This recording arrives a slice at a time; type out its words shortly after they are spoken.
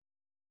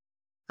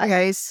Hi,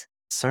 guys.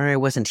 Sorry I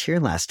wasn't here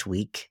last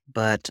week,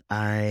 but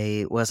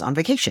I was on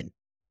vacation.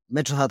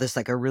 Mental health is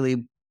like a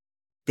really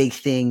big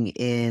thing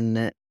in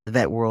the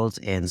vet world.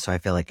 And so I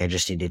feel like I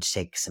just needed to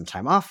take some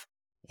time off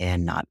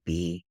and not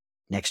be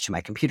next to my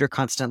computer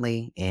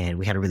constantly. And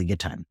we had a really good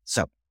time.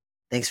 So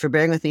thanks for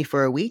bearing with me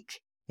for a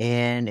week.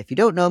 And if you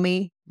don't know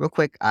me, real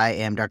quick, I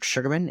am Dr.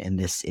 Sugarman, and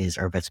this is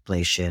our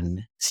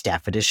Vetsplanation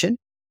Staff Edition.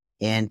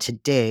 And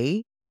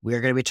today we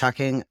are going to be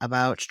talking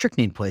about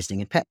strychnine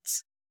poisoning in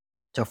pets.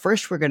 So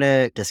first, we're going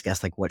to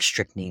discuss what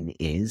strychnine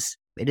is.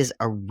 It is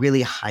a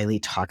really highly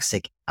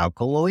toxic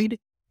alkaloid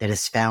that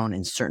is found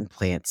in certain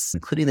plants,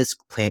 including this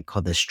plant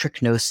called the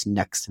Strychnos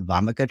nux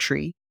vomica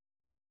tree.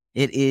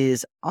 It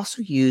is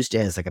also used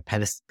as a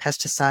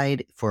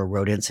pesticide for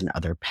rodents and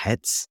other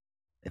pets.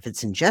 If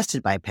it's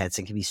ingested by pets,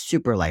 it can be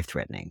super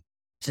life-threatening.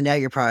 So now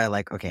you're probably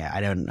like, okay,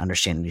 I don't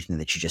understand anything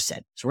that you just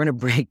said. So we're going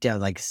to break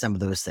down some of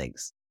those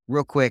things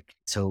real quick.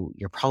 So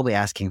you're probably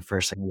asking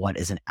first, what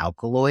is an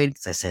alkaloid?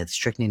 As I said,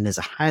 strychnine is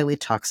a highly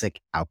toxic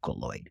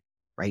alkaloid,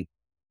 right?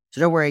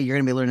 So don't worry, you're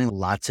going to be learning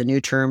lots of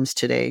new terms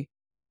today.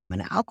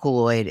 An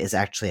alkaloid is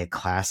actually a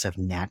class of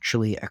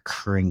naturally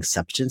occurring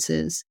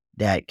substances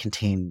that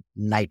contain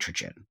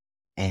nitrogen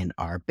and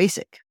are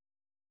basic.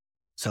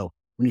 So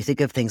when you think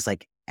of things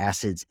like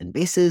acids and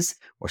bases,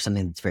 or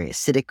something that's very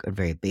acidic or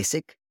very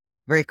basic,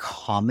 very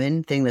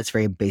common thing that's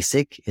very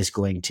basic is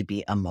going to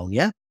be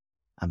ammonia.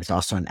 It's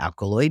also an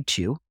alkaloid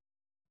too.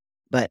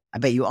 But I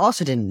bet you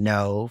also didn't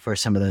know, for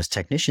some of those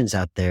technicians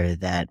out there,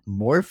 that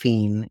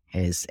morphine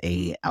is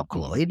a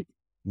alkaloid.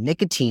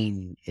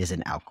 Nicotine is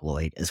an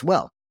alkaloid as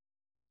well.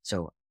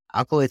 So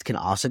alkaloids can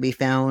also be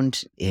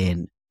found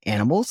in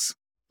animals.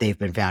 They've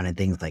been found in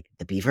things like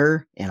the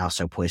beaver and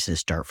also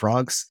poisonous dart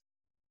frogs.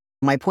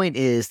 My point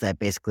is that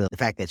basically the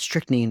fact that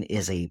strychnine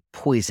is a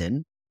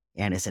poison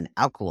and is an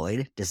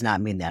alkaloid does not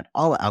mean that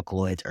all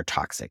alkaloids are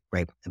toxic,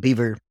 right? A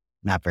beaver,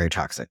 not very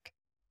toxic.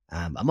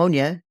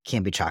 Ammonia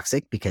can be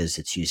toxic because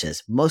it's used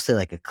as mostly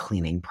like a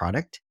cleaning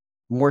product.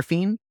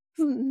 Morphine,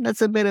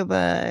 that's a bit of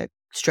a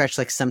stretch.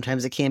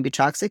 Sometimes it can be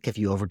toxic if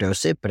you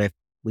overdose it, but if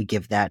we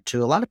give that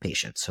to a lot of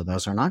patients, so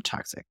those are not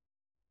toxic.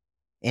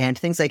 And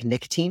things like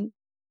nicotine,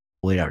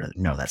 we don't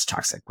know that's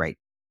toxic, right?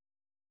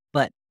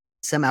 But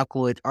some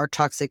alkaloids are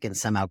toxic and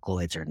some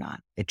alkaloids are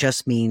not. It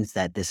just means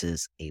that this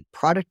is a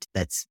product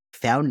that's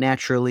found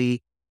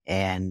naturally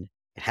and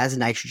it has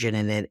nitrogen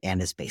in it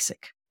and is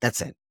basic.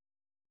 That's it.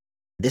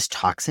 This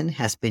toxin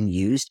has been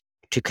used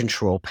to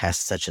control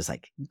pests such as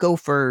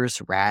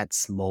gophers,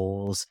 rats,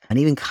 moles, and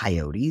even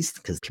coyotes,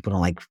 because people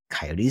don't like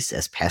coyotes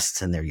as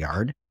pests in their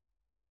yard.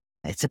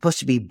 It's supposed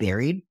to be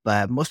buried,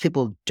 but most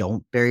people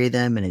don't bury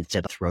them and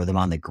instead throw them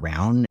on the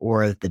ground,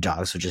 or the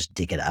dogs will just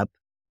dig it up.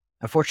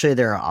 Unfortunately,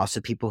 there are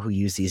also people who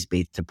use these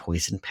baits to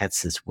poison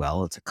pets as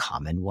well. It's a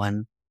common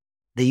one.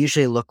 They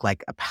usually look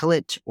like a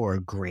pellet or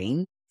a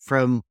grain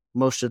from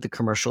most of the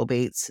commercial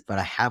baits, but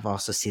I have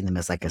also seen them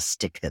as a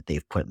stick that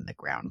they've put in the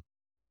ground.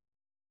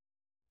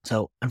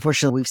 So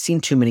unfortunately, we've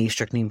seen too many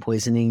strychnine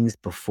poisonings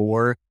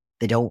before.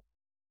 They don't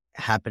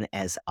happen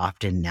as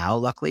often now,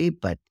 luckily,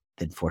 but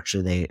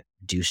unfortunately, they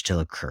do still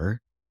occur.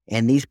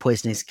 And these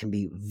poisonings can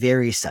be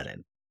very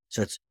sudden.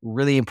 So it's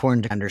really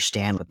important to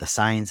understand what the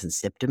signs and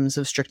symptoms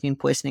of strychnine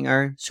poisoning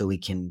are so we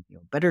can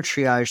better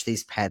triage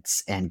these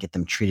pets and get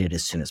them treated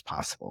as soon as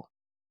possible.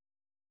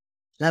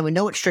 Now we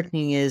know what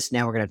strychnine is.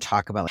 Now we're going to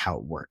talk about how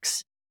it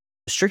works.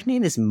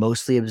 Strychnine is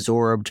mostly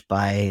absorbed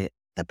by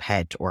the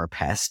pet or a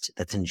pest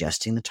that's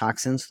ingesting the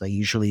toxins. They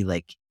usually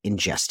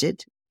ingest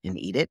it and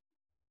eat it.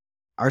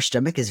 Our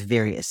stomach is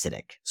very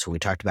acidic. So we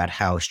talked about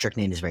how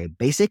strychnine is very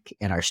basic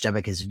and our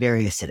stomach is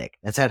very acidic.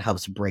 That's how it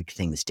helps break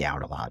things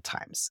down a lot of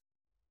times.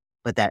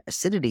 But that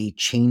acidity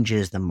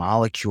changes the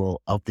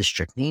molecule of the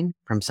strychnine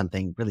from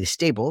something really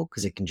stable,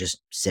 because it can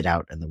just sit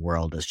out in the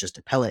world as just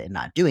a pellet and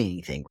not doing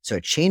anything. So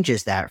it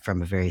changes that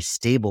from a very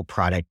stable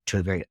product to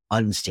a very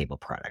unstable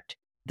product.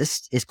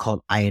 This is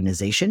called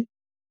ionization.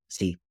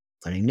 See,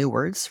 learning new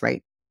words,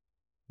 right?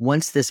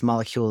 Once this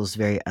molecule is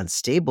very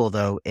unstable,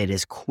 though, it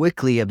is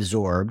quickly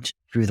absorbed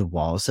through the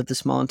walls of the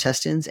small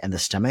intestines and the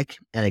stomach,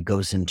 and it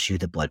goes into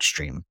the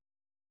bloodstream.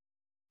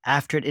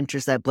 After it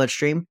enters that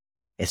bloodstream,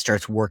 it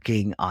starts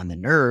working on the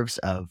nerves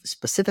of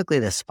specifically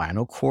the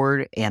spinal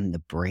cord and the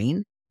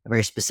brain, a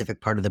very specific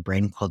part of the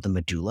brain called the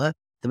medulla.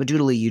 The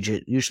medulla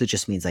usually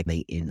just means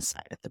the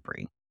inside of the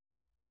brain.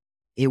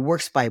 It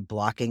works by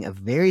blocking a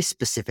very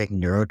specific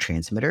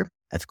neurotransmitter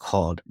that's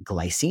called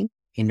glycine.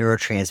 A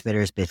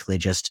neurotransmitter is basically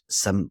just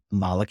some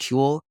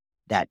molecule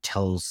that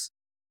tells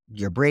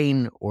your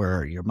brain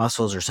or your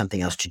muscles or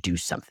something else to do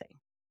something.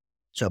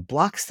 So it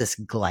blocks this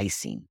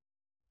glycine.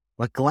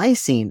 What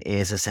glycine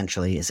is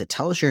essentially is it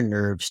tells your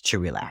nerves to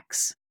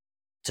relax.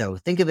 So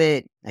think of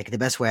it the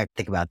best way I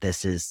think about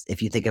this is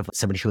if you think of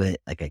somebody who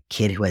a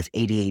kid who has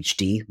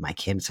ADHD. My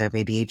kids have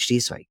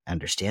ADHD, so I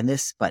understand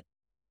this, but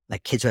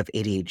kids who have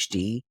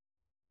ADHD,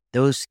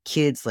 those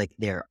kids,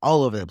 they're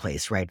all over the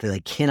place, right?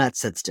 They cannot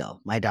sit still.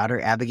 My daughter,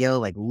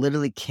 Abigail,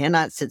 literally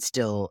cannot sit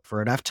still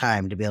for enough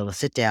time to be able to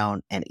sit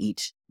down and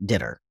eat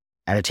dinner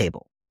at a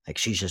table. Like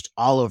she's just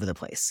all over the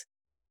place.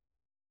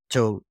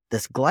 So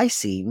this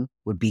glycine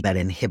would be that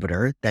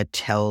inhibitor that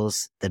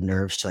tells the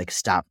nerves to like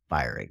stop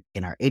firing.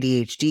 In our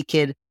ADHD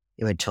kid,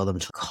 it would tell them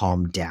to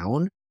calm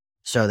down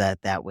so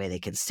that way they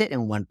can sit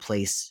in one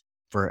place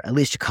for at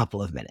least a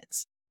couple of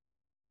minutes.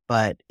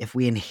 But if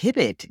we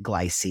inhibit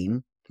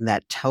glycine,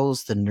 that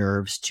tells the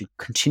nerves to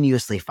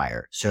continuously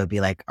fire. So it'd be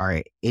like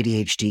our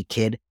ADHD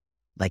kid,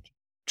 like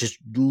just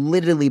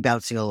literally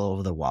bouncing all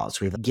over the walls.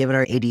 So we've given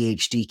our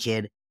ADHD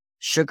kid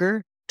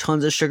sugar,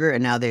 tons of sugar,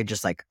 and now they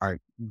just like are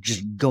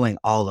just going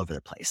all over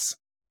the place.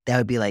 That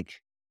would be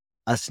like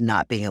us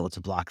not being able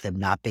to block them,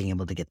 not being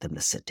able to get them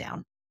to sit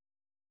down.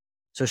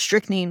 So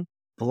strychnine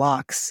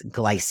blocks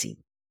glycine,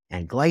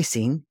 and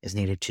glycine is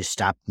needed to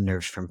stop the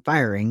nerves from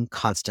firing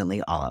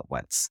constantly all at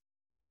once.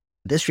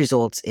 This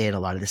results in a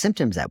lot of the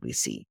symptoms that we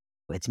see.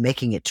 It's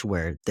making it to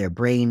where their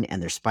brain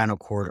and their spinal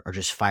cord are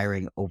just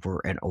firing over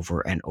and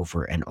over and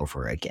over and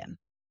over again.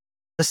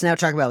 Let's now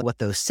talk about what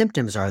those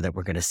symptoms are that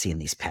we're going to see in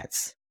these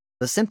pets.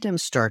 The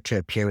symptoms start to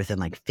appear within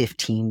like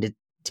 15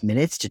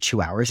 minutes to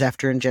 2 hours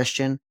after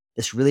ingestion.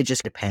 This really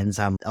just depends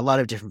on a lot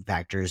of different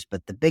factors,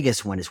 but the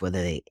biggest one is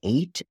whether they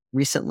ate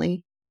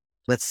recently.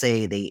 Let's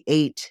say they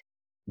ate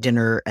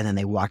dinner and then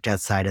they walked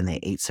outside and they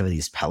ate some of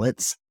these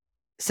pellets.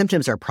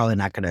 Symptoms are probably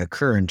not going to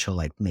occur until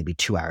like maybe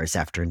 2 hours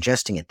after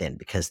ingesting it then,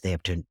 because they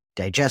have to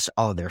digest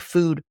all of their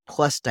food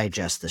plus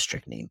digest the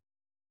strychnine.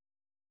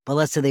 But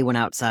let's say they went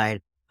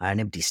outside on an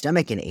empty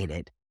stomach and ate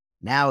it.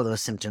 Now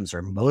those symptoms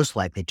are most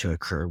likely to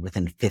occur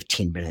within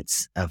 15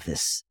 minutes of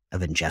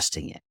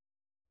ingesting it.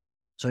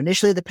 So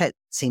initially the pet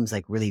seems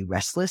like really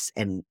restless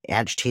and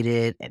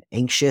agitated and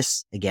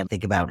anxious. Again,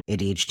 think about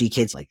ADHD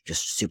kids, like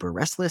just super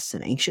restless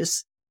and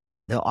anxious.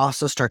 They'll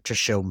also start to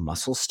show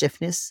muscle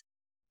stiffness.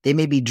 They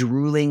may be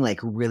drooling like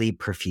really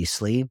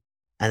profusely,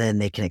 and then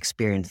they can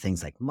experience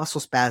things like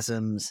muscle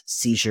spasms,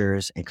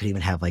 seizures, and could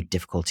even have like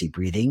difficulty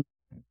breathing.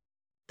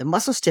 The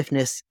muscle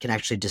stiffness can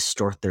actually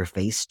distort their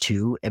face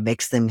too. It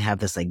makes them have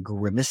this like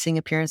grimacing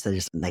appearance that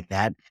is like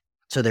that.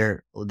 So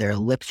their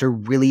lips are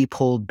really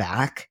pulled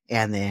back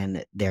and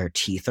then their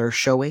teeth are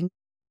showing.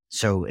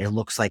 So it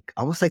looks like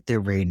almost like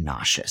they're very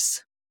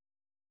nauseous.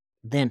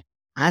 Then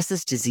as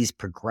this disease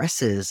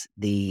progresses,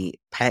 the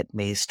pet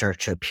may start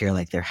to appear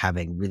like they're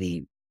having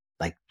really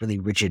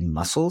rigid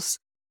muscles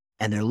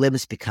and their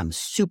limbs become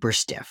super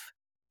stiff.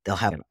 They'll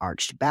have an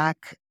arched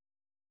back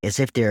as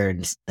if they're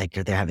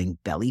having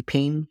belly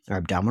pain or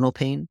abdominal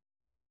pain.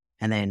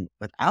 And then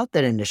without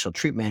that initial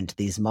treatment,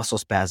 these muscle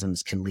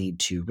spasms can lead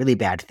to really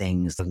bad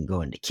things. They can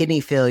go into kidney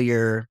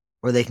failure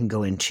or they can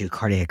go into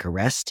cardiac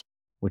arrest,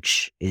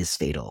 which is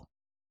fatal.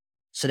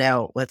 So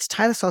now let's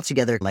tie this all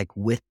together like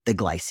with the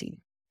glycine.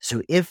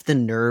 So if the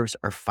nerves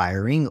are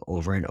firing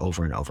over and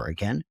over and over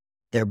again,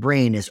 their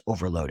brain is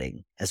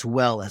overloading as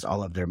well as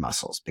all of their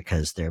muscles,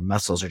 because their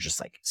muscles are just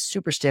like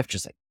super stiff,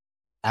 just like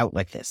out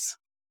like this.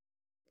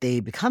 They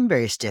become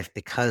very stiff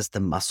because the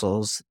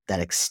muscles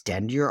that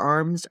extend your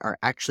arms are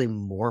actually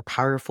more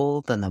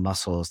powerful than the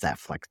muscles that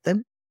flex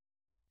them.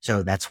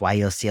 So that's why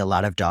you'll see a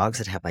lot of dogs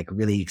that have like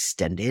really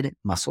extended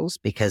muscles,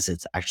 because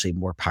it's actually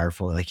more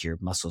powerful. Like your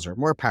muscles are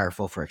more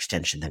powerful for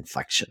extension than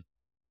flexion.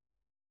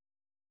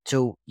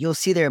 So you'll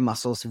see their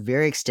muscles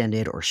very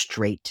extended or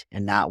straight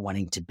and not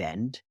wanting to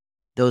bend.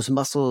 Those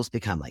muscles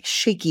become like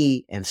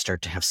shaky and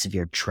start to have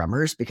severe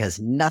tremors because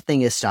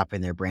nothing is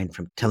stopping their brain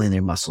from telling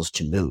their muscles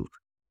to move.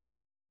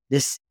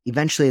 This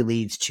eventually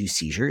leads to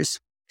seizures.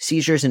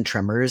 Seizures and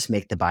tremors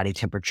make the body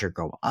temperature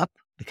go up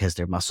because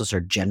their muscles are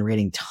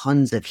generating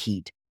tons of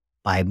heat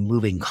by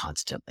moving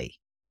constantly.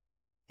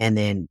 And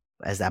then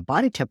as that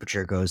body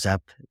temperature goes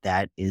up,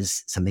 that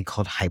is something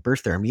called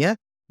hyperthermia,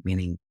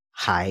 meaning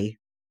high.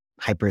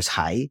 Hyper is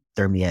high,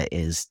 thermia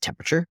is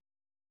temperature.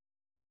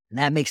 And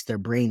that makes their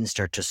brains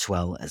start to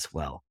swell as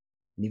well.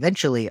 And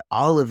eventually,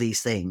 all of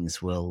these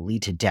things will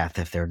lead to death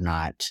if they're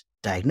not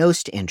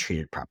diagnosed and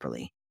treated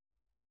properly.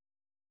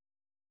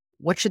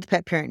 What should the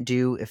pet parent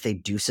do if they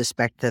do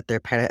suspect that their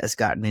pet has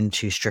gotten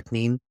into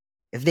strychnine?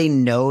 If they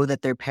know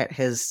that their pet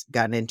has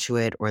gotten into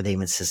it, or they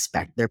even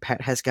suspect their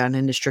pet has gotten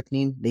into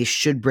strychnine, they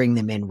should bring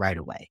them in right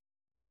away.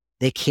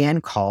 They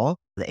can call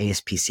the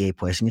ASPCA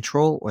Poison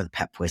Control or the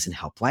Pet Poison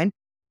Helpline,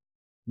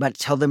 but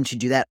tell them to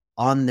do that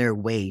on their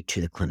way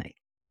to the clinic.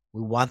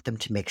 We want them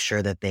to make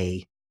sure that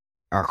they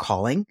are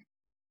calling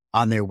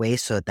on their way,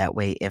 so that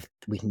way, if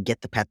we can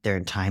get the pet there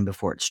in time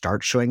before it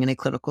starts showing any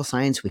clinical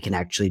signs, we can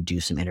actually do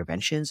some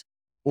interventions,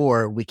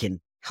 or we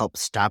can help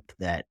stop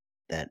that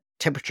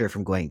temperature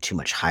from going too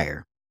much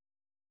higher.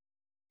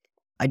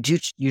 I do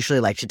usually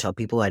like to tell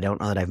people, I don't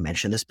know that I've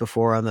mentioned this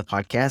before on the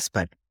podcast,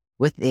 but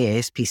with the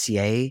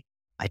ASPCA,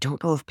 I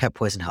don't know if Pet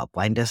Poison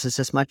Helpline does this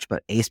as much,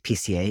 but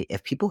ASPCA,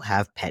 if people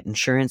have pet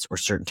insurance or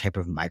certain type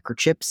of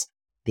microchips,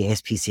 the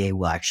ASPCA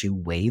will actually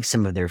waive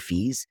some of their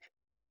fees.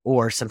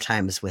 Or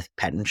sometimes with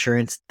pet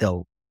insurance,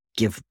 they'll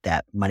give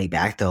that money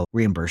back. They'll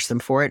reimburse them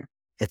for it.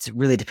 It's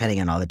really depending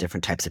on all the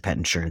different types of pet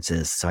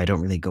insurances. So I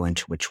don't really go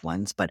into which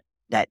ones, but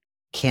that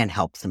can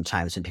help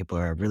sometimes when people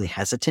are really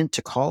hesitant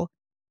to call.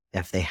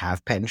 If they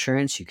have pet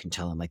insurance, you can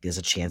tell them like there's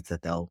a chance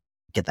that they'll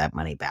get that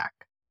money back.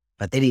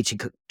 But they need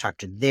to talk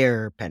to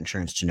their pet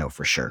insurance to know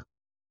for sure.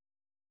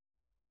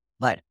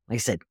 But like I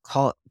said,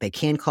 they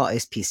can call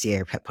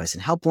SPCA or Pet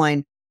Poison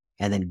Helpline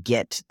and then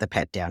get the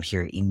pet down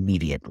here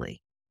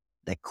immediately.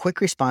 The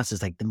quick response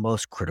is like the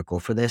most critical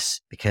for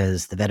this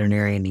because the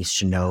veterinarian needs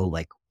to know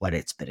like what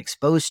it's been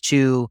exposed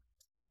to,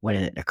 when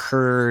it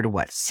occurred,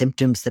 what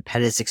symptoms the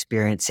pet is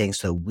experiencing,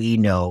 so we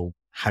know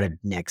how to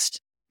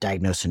next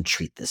diagnose and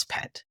treat this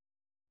pet.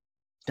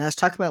 Now let's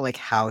talk about like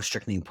how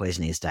strychnine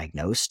poisoning is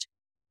diagnosed.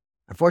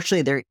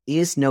 Unfortunately, there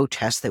is no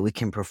test that we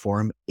can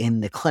perform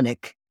in the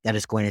clinic that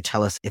is going to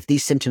tell us if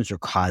these symptoms were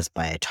caused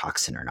by a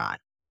toxin or not.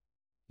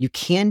 You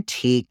can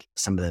take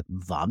some of the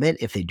vomit,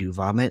 if they do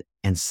vomit,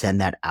 and send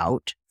that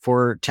out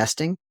for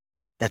testing.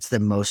 That's the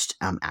most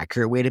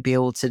accurate way to be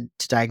able to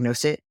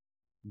diagnose it.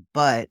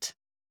 But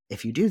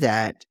if you do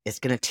that, it's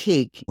going to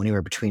take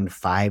anywhere between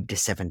 5 to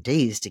 7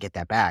 days to get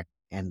that back.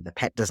 And the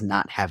pet does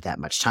not have that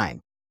much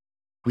time.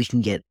 We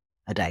can get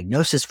a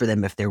diagnosis for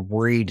them if they're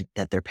worried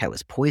that their pet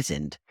was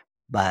poisoned,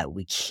 but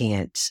we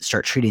can't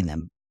start treating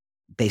them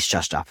based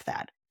just off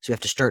that. So we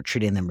have to start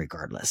treating them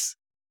regardless.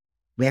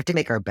 We have to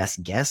make our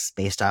best guess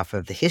based off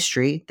of the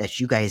history that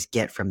you guys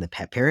get from the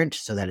pet parent.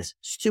 So that is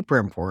super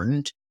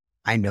important.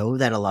 I know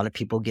that a lot of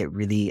people get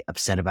really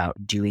upset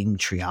about doing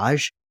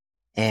triage.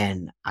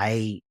 And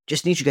I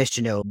just need you guys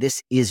to know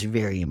this is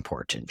very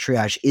important.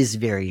 Triage is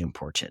very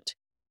important.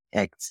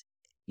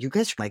 You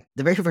guys are like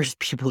the very first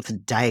people to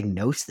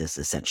diagnose this,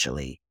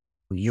 essentially.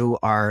 You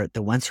are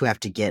the ones who have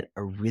to get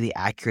a really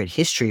accurate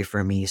history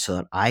for me so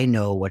that I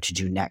know what to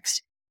do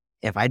next.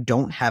 If I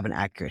don't have an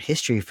accurate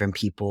history from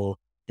people,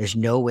 there's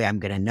no way I'm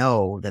going to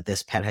know that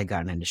this pet had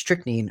gotten into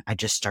strychnine. I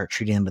just start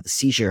treating them with a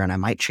seizure and I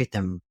might treat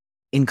them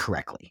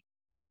incorrectly.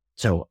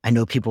 So I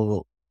know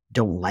people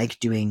don't like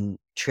doing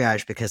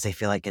triage because they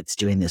feel like it's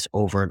doing this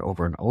over and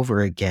over and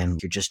over again.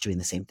 You're just doing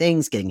the same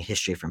things, getting a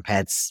history from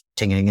pets,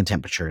 taking a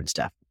temperature and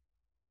stuff.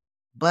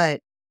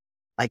 But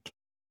like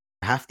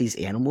half these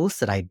animals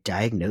that I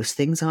diagnose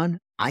things on,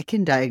 I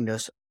can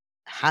diagnose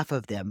half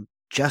of them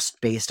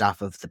just based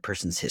off of the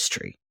person's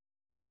history.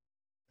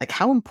 Like,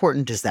 how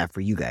important is that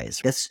for you guys?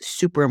 That's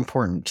super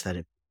important that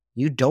if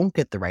you don't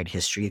get the right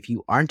history, if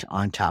you aren't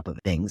on top of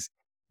things,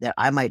 that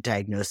I might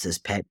diagnose this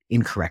pet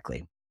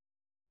incorrectly.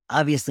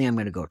 Obviously, I'm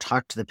going to go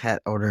talk to the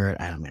pet owner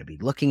and I'm going to be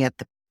looking at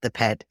the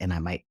pet and I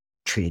might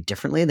treat it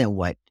differently than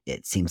what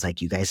it seems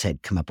like you guys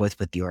had come up with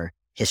your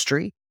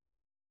history.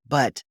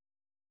 But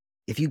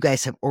if you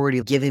guys have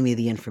already given me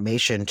the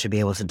information to be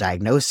able to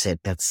diagnose it,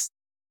 that's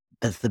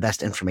the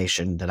best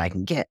information that I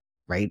can get,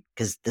 right?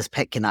 Because this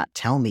pet cannot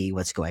tell me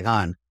what's going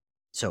on.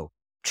 So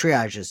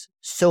triage is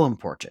so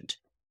important.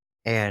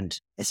 And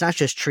it's not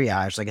just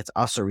triage, like it's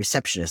also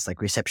receptionists. Like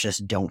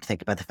receptionists don't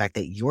think about the fact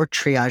that you're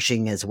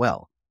triaging as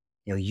well.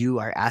 You know, you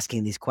are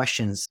asking these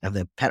questions of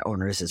the pet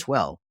owners as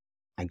well,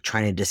 like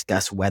trying to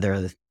discuss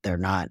whether they're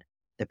not,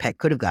 the pet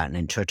could have gotten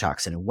into a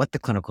toxin and what the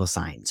clinical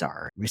signs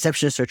are.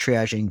 Receptionists are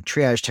triaging,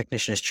 triage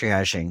technician is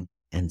triaging.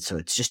 And so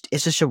it's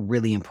just a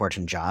really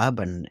important job.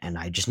 And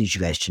I just need you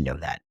guys to know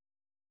that.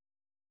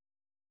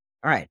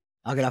 All right.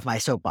 I'll get off my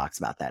soapbox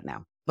about that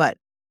now. But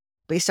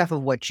based off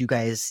of what you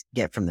guys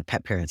get from the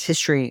pet parent's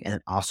history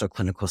and also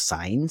clinical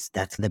signs,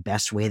 that's the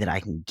best way that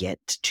I can get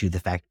to the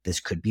fact that this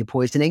could be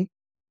poisoning.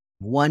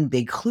 One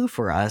big clue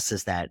for us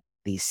is that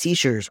these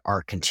seizures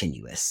are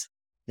continuous.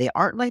 They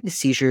aren't like the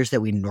seizures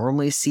that we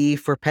normally see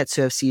for pets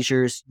who have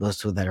seizures,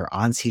 those that are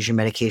on seizure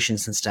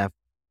medications and stuff.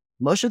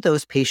 Most of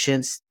those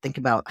patients, think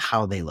about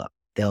how they look.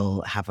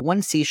 They'll have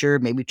one seizure,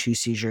 maybe two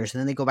seizures, and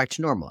then they go back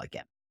to normal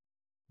again.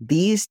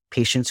 These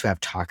patients who have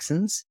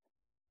toxins,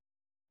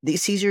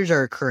 these seizures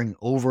are occurring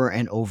over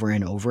and over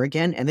and over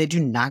again, and they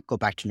do not go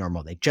back to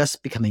normal. They're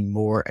just becoming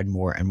more and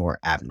more and more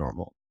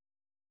abnormal.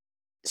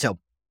 So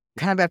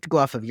kind of have to go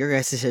off of your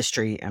guys'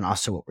 history and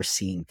also what we're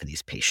seeing for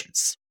these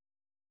patients.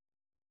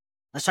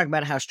 Let's talk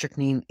about how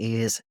strychnine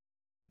is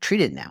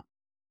treated now.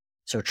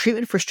 So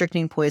treatment for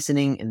strychnine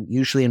poisoning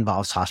usually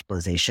involves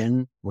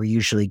hospitalization. We're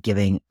usually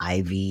giving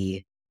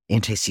IV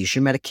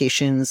anti-seizure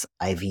medications,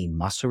 IV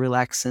muscle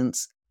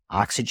relaxants,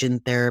 oxygen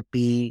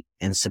therapy,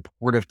 and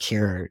supportive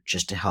care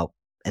just to help,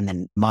 and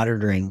then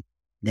monitoring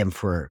them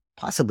for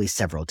possibly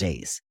several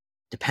days,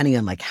 depending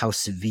on like how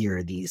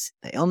severe the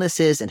illness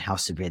is and how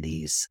severe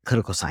these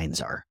clinical signs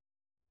are.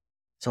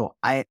 So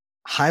I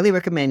highly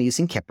recommend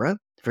using Keppra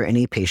for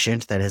any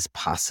patient that is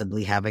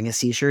possibly having a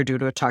seizure due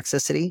to a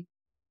toxicity.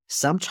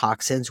 Some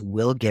toxins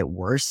will get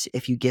worse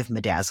if you give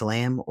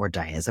midazolam or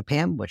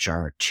diazepam, which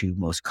are two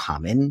most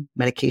common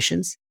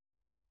medications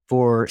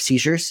for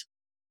seizures,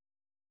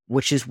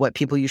 which is what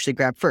people usually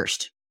grab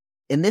first.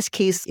 In this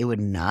case, it would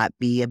not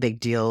be a big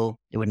deal.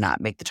 It would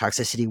not make the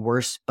toxicity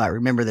worse. But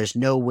remember, there's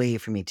no way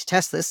for me to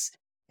test this,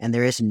 and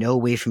there is no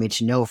way for me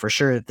to know for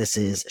sure if this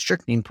is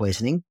strychnine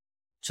poisoning.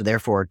 So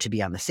therefore, to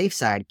be on the safe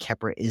side,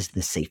 Keppra is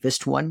the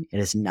safest one. It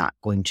is not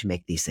going to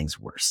make these things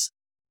worse.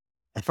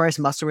 As far as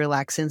muscle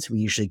relaxants, we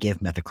usually give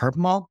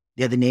methocarbamol.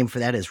 The other name for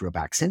that is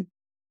Robaxin.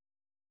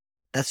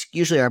 That's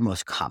usually our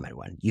most common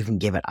one. You can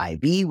give it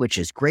IV, which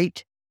is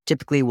great.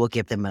 Typically, we'll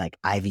give them like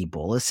IV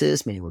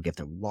boluses, meaning we'll give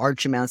them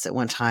large amounts at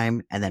one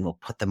time, and then we'll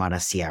put them on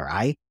a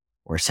CRI,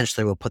 or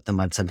essentially we'll put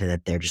them on something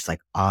that they're just like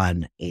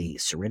on a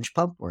syringe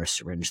pump or a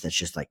syringe that's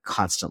just like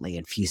constantly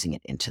infusing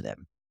it into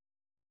them.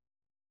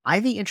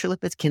 IV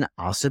intralipids can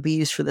also be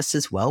used for this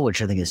as well,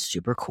 which I think is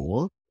super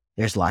cool.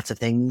 There's lots of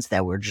things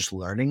that we're just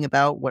learning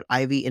about what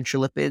IV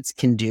intralipids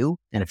can do.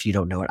 And if you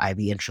don't know what IV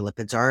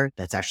intralipids are,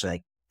 that's actually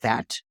like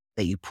fat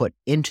that you put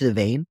into the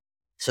vein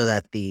so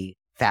that the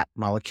fat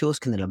molecules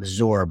can then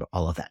absorb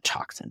all of that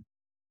toxin.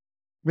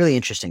 Really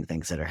interesting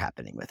things that are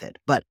happening with it.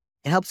 But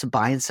it helps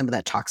bind some of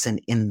that toxin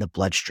in the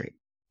bloodstream,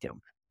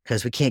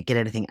 because we can't get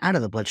anything out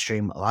of the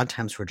bloodstream. A lot of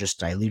times we're just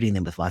diluting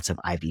them with lots of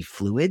IV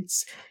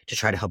fluids to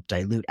try to help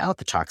dilute out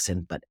the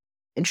toxin, but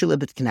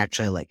intralipids can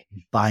actually like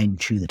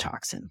bind to the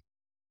toxin.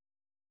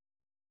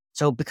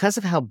 So because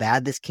of how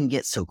bad this can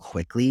get so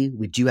quickly,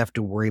 we do have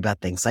to worry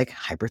about things like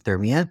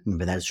hyperthermia.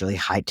 Remember, that's really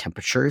high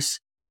temperatures.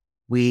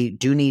 We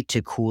do need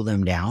to cool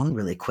them down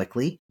really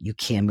quickly. You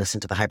can listen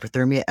to the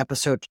hyperthermia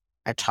episode.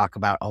 I talk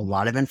about a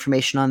lot of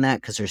information on that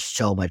because there's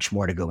so much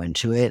more to go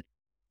into it.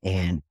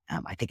 And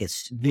I think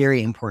it's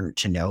very important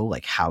to know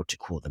like how to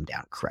cool them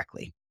down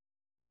correctly.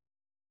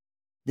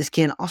 This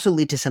can also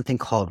lead to something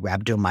called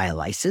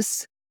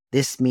rhabdomyolysis.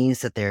 This means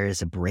that there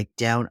is a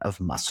breakdown of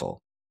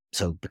muscle.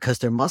 So because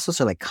their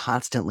muscles are like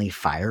constantly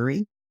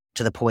firing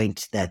to the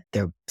point that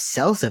their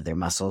cells of their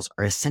muscles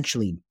are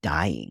essentially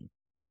dying.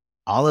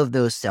 All of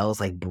those cells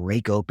like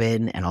break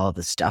open and all of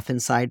the stuff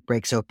inside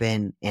breaks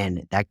open,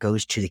 and that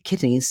goes to the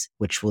kidneys,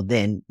 which will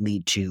then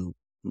lead to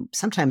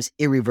sometimes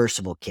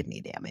irreversible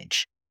kidney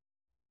damage.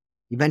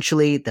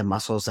 Eventually, the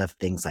muscles of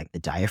things like the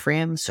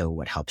diaphragm, so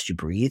what helps you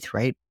breathe,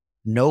 right,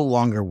 no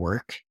longer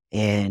work,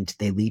 and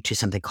they lead to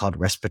something called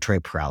respiratory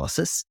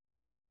paralysis.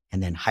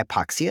 And then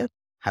hypoxia.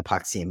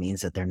 Hypoxia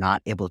means that they're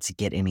not able to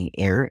get any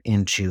air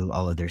into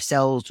all of their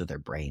cells or their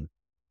brain.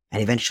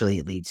 And eventually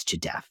it leads to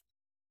death.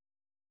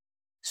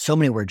 So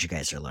many words you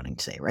guys are learning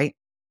today, right?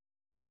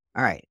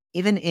 All right.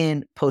 Even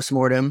in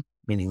postmortem,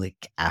 meaning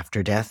like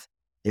after death,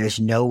 there's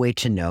no way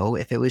to know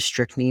if it was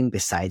strychnine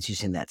besides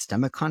using that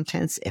stomach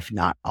contents, if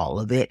not all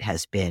of it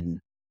has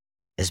been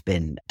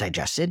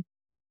digested.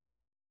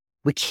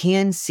 We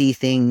can see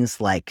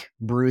things like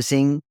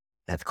bruising.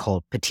 That's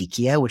called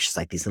petechia, which is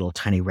like these little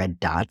tiny red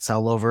dots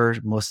all over.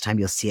 Most of the time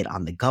you'll see it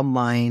on the gum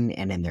line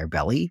and in their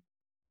belly.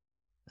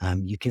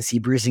 You can see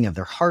bruising of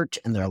their heart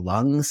and their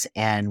lungs.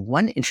 And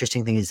one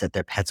interesting thing is that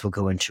their pets will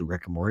go into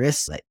rigor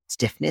mortis, like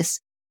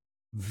stiffness,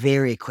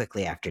 very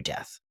quickly after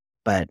death.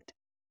 But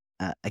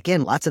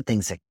again, lots of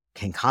things that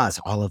can cause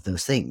all of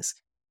those things.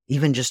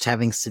 Even just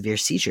having severe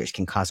seizures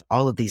can cause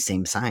all of these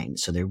same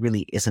signs. So there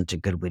really isn't a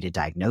good way to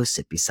diagnose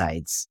it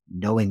besides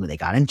knowing when they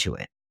got into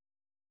it.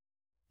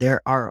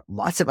 There are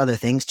lots of other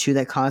things too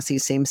that cause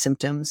these same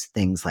symptoms.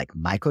 Things like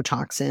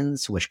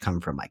mycotoxins, which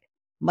come from like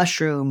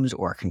mushrooms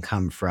or can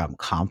come from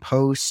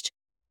compost.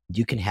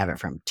 You can have it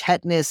from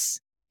tetanus.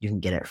 You can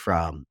get it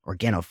from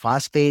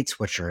organophosphates,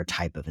 which are a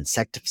type of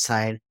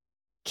insecticide,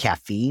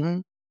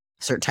 caffeine,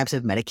 certain types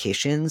of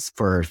medications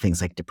for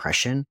things like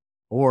depression,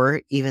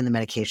 or even the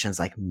medications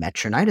like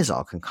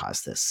metronidazole can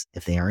cause this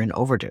if they are in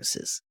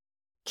overdoses.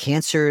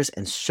 Cancers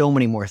and so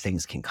many more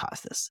things can cause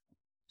this.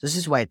 This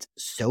is why it's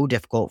so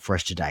difficult for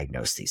us to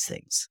diagnose these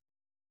things.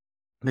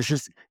 There's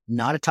just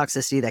not a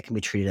toxicity that can be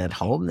treated at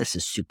home. This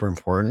is super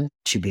important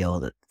to be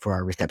able to, for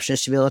our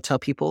receptionists to be able to tell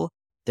people.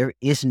 There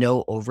is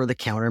no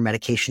over-the-counter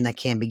medication that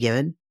can be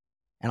given.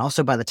 And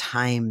also by the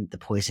time the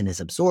poison is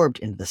absorbed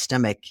into the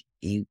stomach,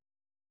 the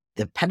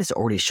pet is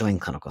already showing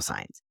clinical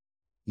signs.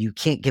 You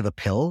can't give a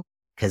pill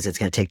because it's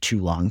going to take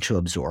too long to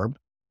absorb.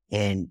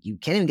 And you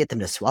can't even get them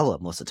to swallow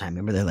it most of the time.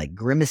 Remember, they're like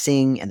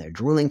grimacing and they're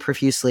drooling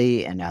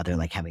profusely, and now they're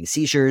like having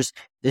seizures.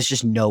 There's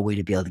just no way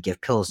to be able to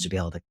give pills to be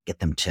able to get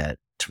them to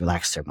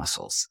relax their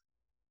muscles.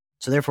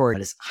 So therefore,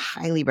 it is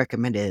highly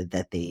recommended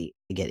that they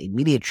get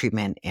immediate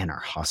treatment and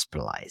are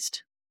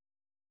hospitalized.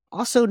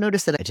 Also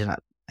notice that I did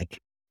not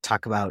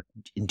talk about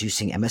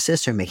inducing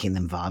emesis or making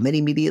them vomit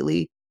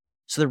immediately.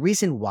 So the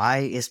reason why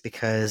is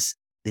because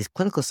these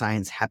clinical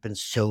signs happen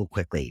so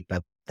quickly,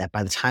 but that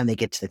by the time they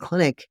get to the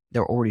clinic,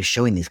 they're already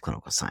showing these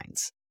clinical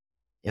signs.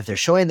 If they're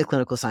showing the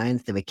clinical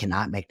signs, then we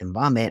cannot make them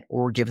vomit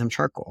or give them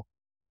charcoal.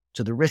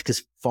 So the risk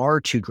is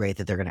far too great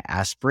that they're going to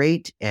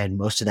aspirate, and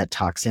most of that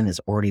toxin has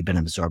already been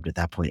absorbed at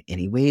that point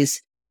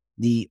anyways.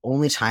 The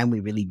only time we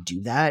really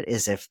do that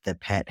is if the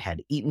pet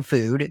had eaten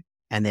food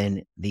and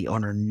then the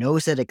owner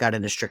knows that it got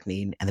into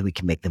strychnine, and then we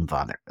can make them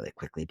vomit really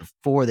quickly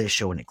before they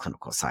show any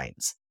clinical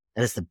signs.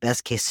 That is the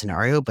best case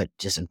scenario, but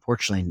just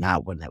unfortunately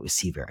not one that we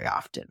see very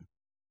often.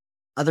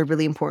 Other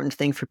really important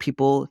thing for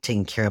people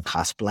taking care of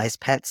hospitalized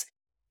pets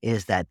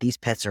is that these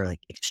pets are like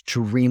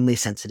extremely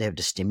sensitive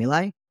to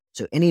stimuli.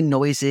 So any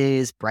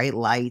noises, bright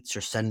lights,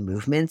 or sudden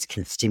movements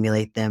can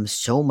stimulate them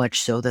so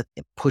much so that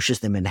it pushes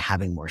them into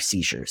having more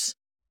seizures.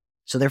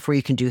 So therefore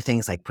you can do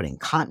things like putting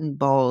cotton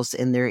balls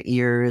in their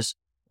ears,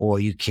 or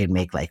you can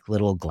make like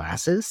little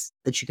glasses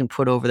that you can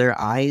put over their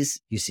eyes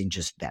using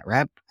just vet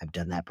rep. I've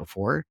done that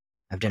before.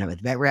 I've done it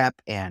with vet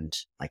wrap and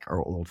like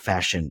our old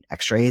fashioned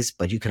x-rays,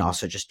 but you can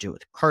also just do it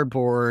with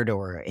cardboard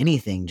or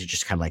anything to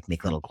just kind of like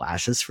make little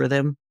glasses for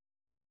them.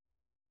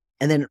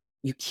 And then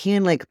you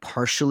can like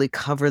partially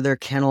cover their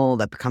kennel.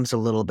 That becomes a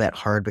little bit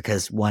hard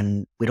because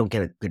one, we don't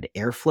get a good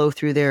airflow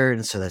through there.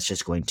 And so that's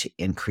just going to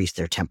increase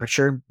their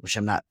temperature, which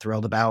I'm not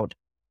thrilled about.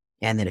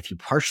 And then if you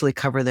partially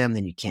cover them,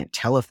 then you can't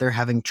tell if they're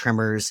having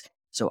tremors.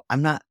 So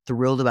I'm not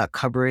thrilled about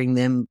covering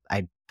them.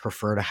 I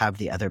prefer to have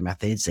the other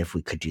methods if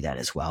we could do that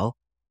as well.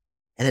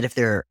 And then if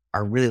there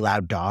are really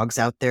loud dogs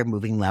out there,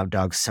 moving loud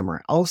dogs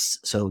somewhere else.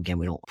 So again,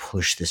 we don't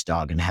push this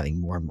dog into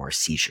having more and more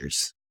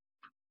seizures.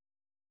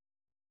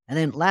 And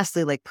then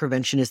lastly, like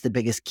prevention is the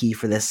biggest key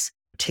for this,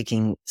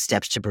 taking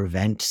steps to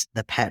prevent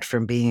the pet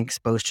from being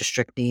exposed to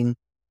strychnine.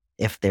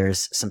 If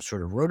there's some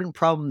sort of rodent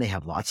problem, they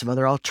have lots of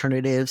other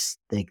alternatives.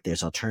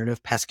 There's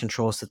alternative pest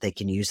controls that they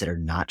can use that are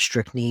not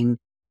strychnine.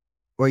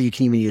 Or you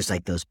can even use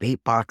like those bait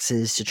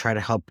boxes to try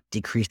to help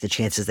decrease the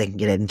chances they can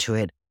get into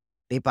it.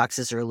 Bait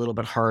boxes are a little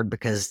bit hard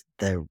because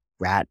the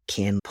rat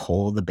can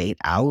pull the bait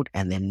out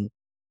and then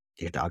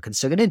your dog can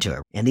still get into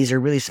it. And these are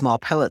really small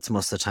pellets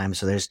most of the time,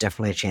 so there's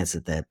definitely a chance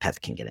that the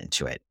pet can get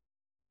into it.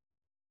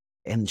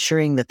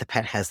 Ensuring that the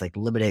pet has like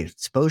limited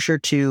exposure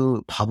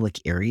to public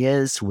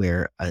areas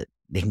where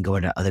they can go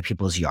into other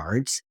people's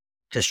yards.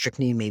 Because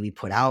strychnine may be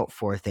put out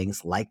for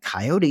things like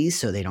coyotes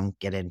so they don't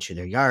get into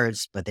their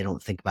yards, but they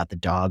don't think about the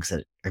dogs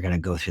that are going to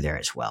go through there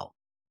as well.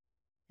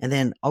 And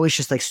then always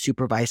just like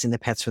supervising the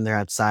pets when they're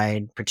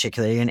outside,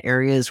 particularly in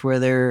areas where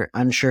they're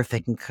unsure if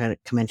they can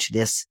come into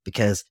this,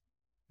 because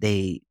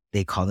they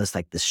call this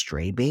like the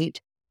stray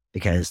bait,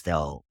 because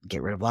they'll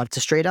get rid of lots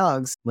of stray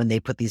dogs when they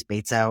put these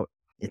baits out.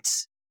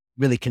 It's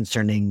really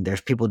concerning.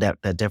 There's people that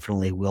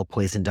definitely will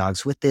poison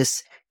dogs with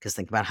this, because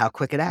think about how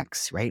quick it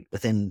acts, right?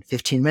 Within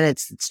 15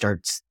 minutes,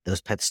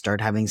 those pets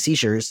start having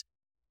seizures.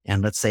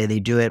 And let's say they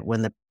do it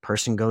when the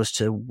person goes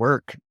to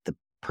work, the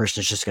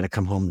person is just going to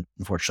come home,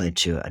 unfortunately,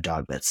 to a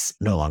dog that's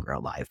no longer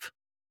alive.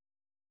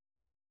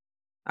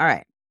 All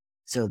right.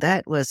 So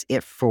that was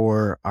it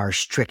for our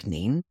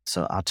strychnine.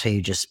 So I'll tell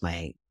you just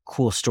my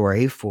cool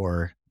story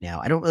for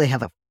now. I don't really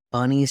have a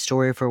funny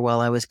story for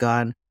while I was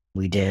gone.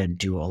 We did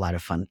do a lot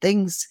of fun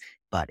things,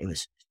 but it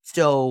was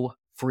so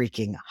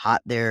freaking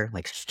hot there,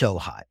 like so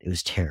hot. It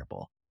was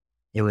terrible.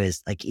 It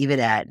was like even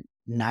at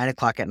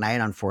 9:00 at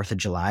night on 4th of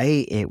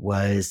July, it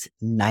was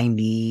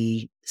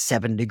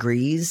 97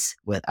 degrees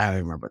with, I don't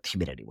remember what the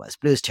humidity was,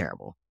 but it was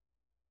terrible.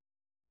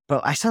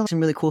 But I saw some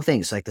really cool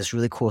things. Like this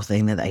really cool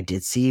thing that I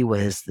did see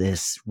was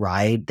this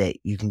ride that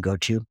you can go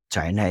to.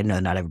 Sorry, I know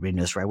not everybody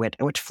knows where I went.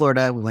 I went to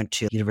Florida. We went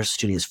to Universal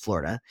Studios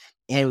Florida,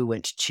 and we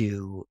went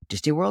to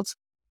Disney World.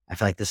 I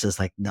feel like this is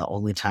like the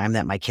only time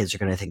that my kids are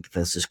going to think that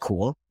this is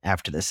cool.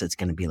 After this, it's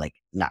going to be like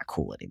not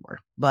cool anymore.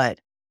 But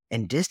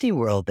in Disney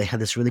World, they had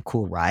this really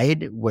cool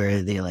ride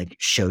where they like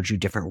showed you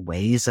different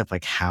ways of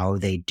like how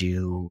they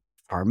do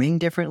farming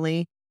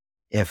differently.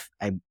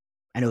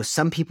 I know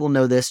some people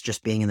know this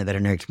just being in the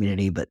veterinary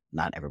community, but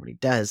not everybody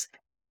does.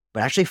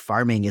 But actually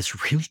farming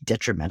is really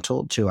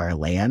detrimental to our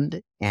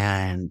land.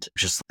 And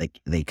just like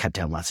they cut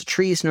down lots of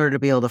trees in order to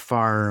be able to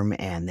farm.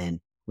 And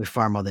then we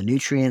farm all the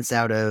nutrients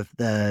out of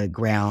the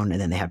ground. And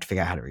then they have to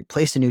figure out how to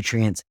replace the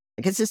nutrients.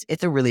 Like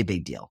it's a really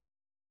big deal.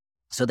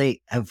 So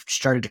they have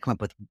started to come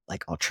up with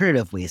like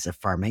alternative ways of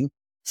farming.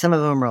 Some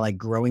of them are like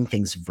growing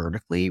things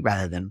vertically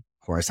rather than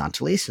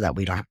horizontally so that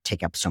we don't have to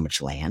take up so much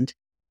land.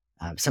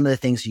 Some of the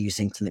things are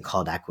using something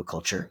called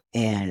aquaculture,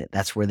 and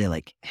that's where they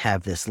like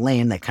have this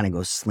land that kind of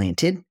goes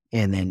slanted.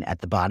 And then at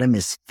the bottom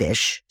is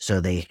fish,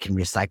 so they can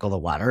recycle the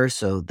water.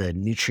 So the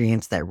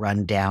nutrients that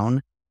run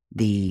down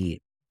the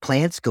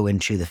plants go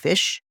into the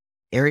fish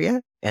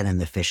area, and then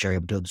the fish are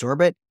able to absorb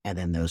it. And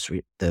then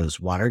those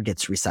water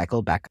gets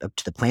recycled back up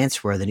to the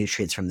plants, where the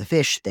nutrients from the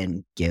fish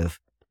then give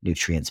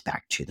nutrients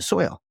back to the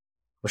soil,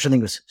 which I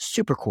think was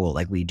super cool.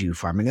 Like we do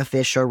farming of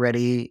fish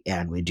already,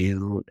 and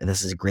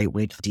this is a great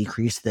way to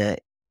decrease the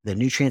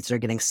nutrients that are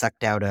getting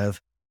sucked out of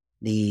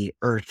the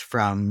earth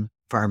from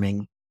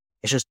farming.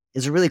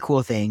 It's a really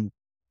cool thing.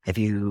 If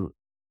you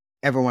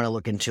ever want to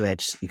look into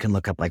it, you can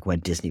look up like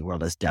what Disney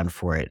World has done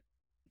for it.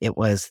 It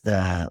was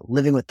the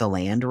Living with the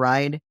Land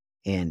ride.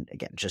 And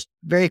again, just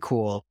very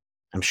cool.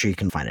 I'm sure you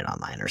can find it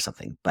online or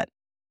something, but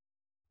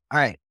all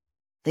right.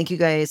 Thank you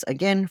guys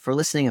again for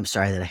listening. I'm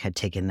sorry that I had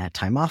taken that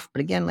time off, but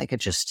again,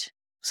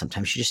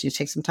 sometimes you just need to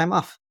take some time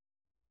off.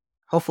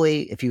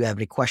 Hopefully, if you have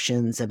any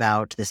questions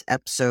about this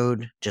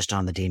episode, just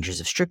on the dangers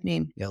of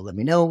strychnine, let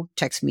me know,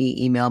 text me,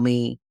 email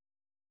me,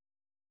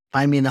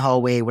 find me in the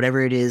hallway,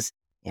 whatever it is,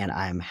 and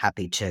I'm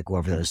happy to go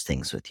over those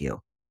things with you.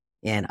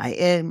 And I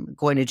am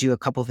going to do a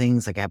couple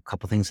things. Like I have a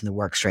couple things in the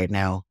works right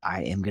now.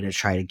 I am going to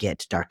try to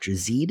get Dr.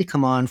 Z to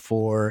come on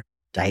for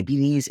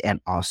diabetes and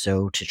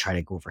also to try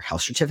to go over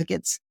health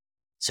certificates.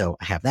 So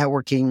I have that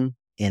working,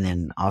 and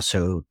then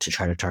also to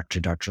try to talk to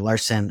Dr.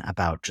 Larson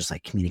about just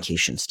like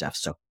communication stuff.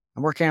 So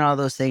I'm working on all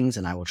those things,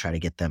 and I will try to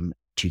get them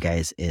to you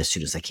guys as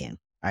soon as I can.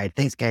 All right.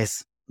 Thanks,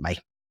 guys. Bye.